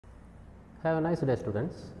Have a nice day,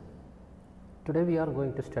 students. Today we are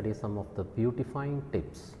going to study some of the beautifying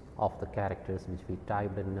tips of the characters which we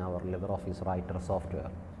typed in our Liberoffice Writer software.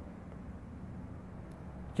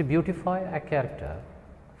 To beautify a character,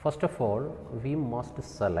 first of all we must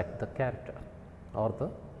select the character or the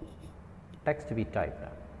text we typed.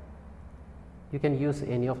 You can use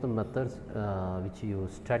any of the methods which you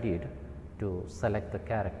studied to select the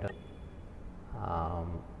character. I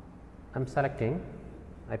am selecting.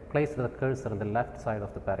 I place the cursor on the left side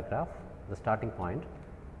of the paragraph, the starting point.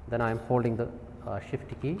 Then I am holding the shift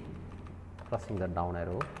key, pressing the down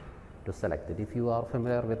arrow to select it. If you are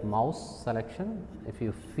familiar with mouse selection, if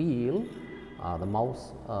you feel the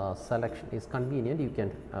mouse selection is convenient, you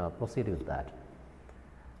can proceed with that.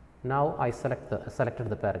 Now I selected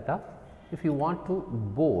the paragraph. If you want to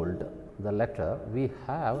bold the letter, we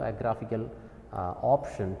have a graphical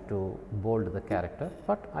option to bold the character,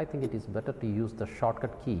 but I think it is better to use the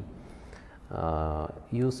shortcut key.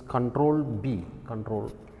 Use Control B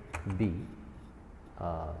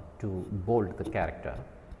to bold the character.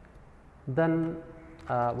 Then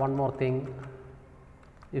one more thing,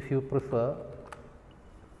 if you prefer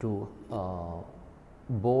to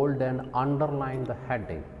bold and underline the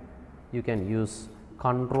heading, you can use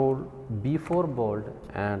Control B for bold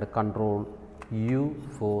and Control U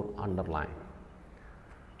for underline.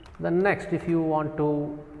 Then next, if you want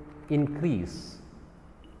to increase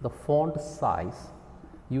the font size,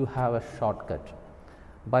 you have a shortcut.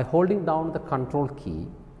 By holding down the Control key,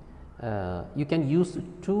 you can use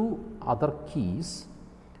two other keys,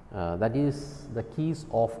 that is the keys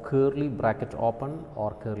of curly bracket open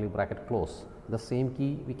or curly bracket close. The same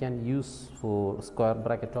key we can use for square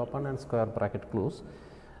bracket open and square bracket close,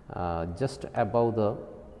 just above the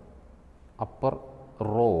upper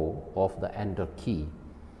row of the enter key.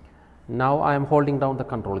 Now I am holding down the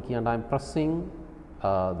Control key and I am pressing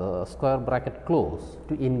the square bracket close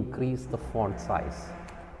to increase the font size.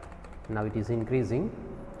 Now it is increasing,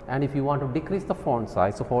 and if you want to decrease the font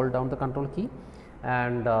size, so hold down the Control key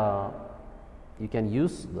and you can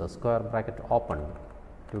use the square bracket open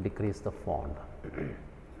to decrease the font.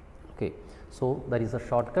 Okay, so that is a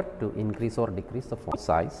shortcut to increase or decrease the font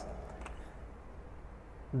size.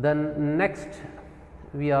 Then next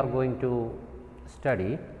we are going to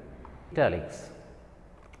study italics.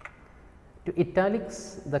 To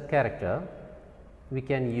italics the character, we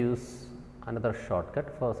can use another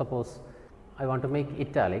shortcut. For suppose I want to make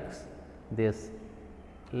italics this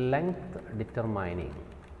length determining.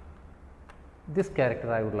 This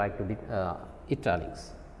character I would like to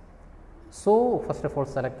italics. So first of all,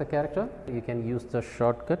 select the character. You can use the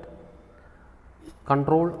shortcut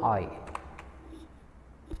Control I.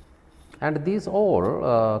 And these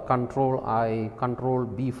all Control I, Control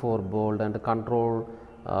B for bold and Control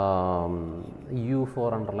U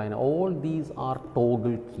for underline, all these are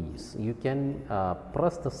toggle keys. You can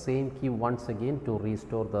press the same key once again to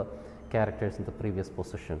restore the characters in the previous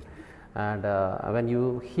position. And when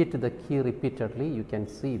you hit the key repeatedly, you can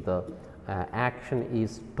see the action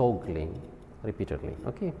is toggling repeatedly.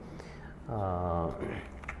 Okay.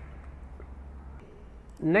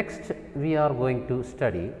 Next we are going to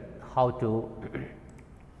study how to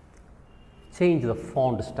change the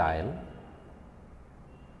font style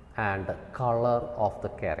and color of the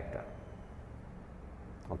character.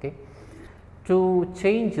 Okay. To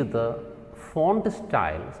change the font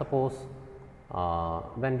style, suppose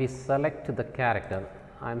when we select the character,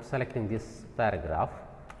 I am selecting this paragraph.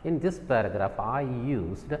 In this paragraph, I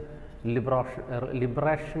used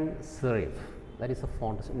Liberation Serif, that is the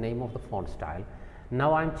font name of the font style.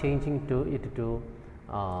 Now I am changing it to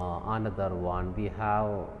another one. We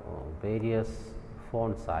have various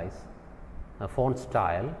font size, font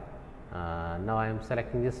style. Now I am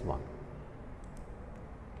selecting this one.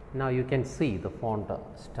 Now you can see the font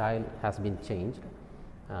style has been changed,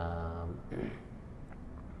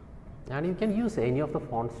 and you can use any of the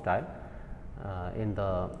font style in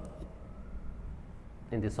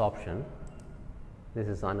this option. This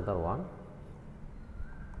is another one.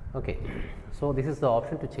 Okay, so this is the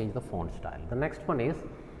option to change the font style. The next one is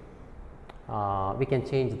we can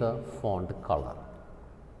change the font color.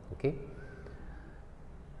 Okay.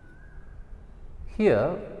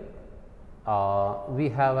 Here we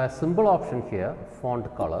have a symbol option here,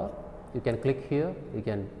 font color. You can click here, you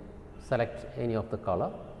can select any of the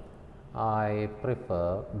color. I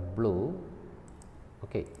prefer blue.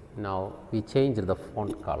 Okay, now we change the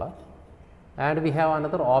font color, and we have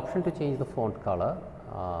another option to change the font color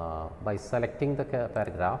by selecting the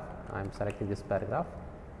paragraph. I am selecting this paragraph,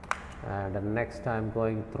 and next I am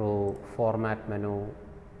going through format menu,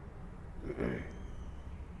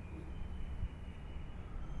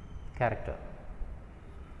 character.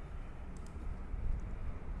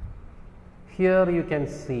 Here you can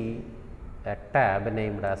see a tab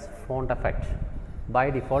named as font effect. By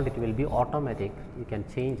default it will be automatic. You can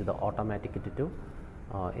change the automatic to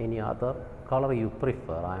any other color you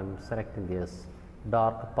prefer. I am selecting this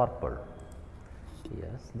dark purple.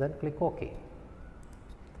 Yes, then click OK.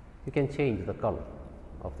 You can change the color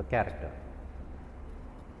of the character.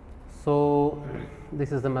 So,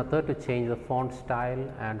 this is the method to change the font style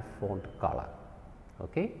and font color.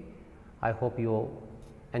 Okay. I hope you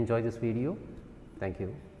enjoy this video. Thank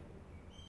you.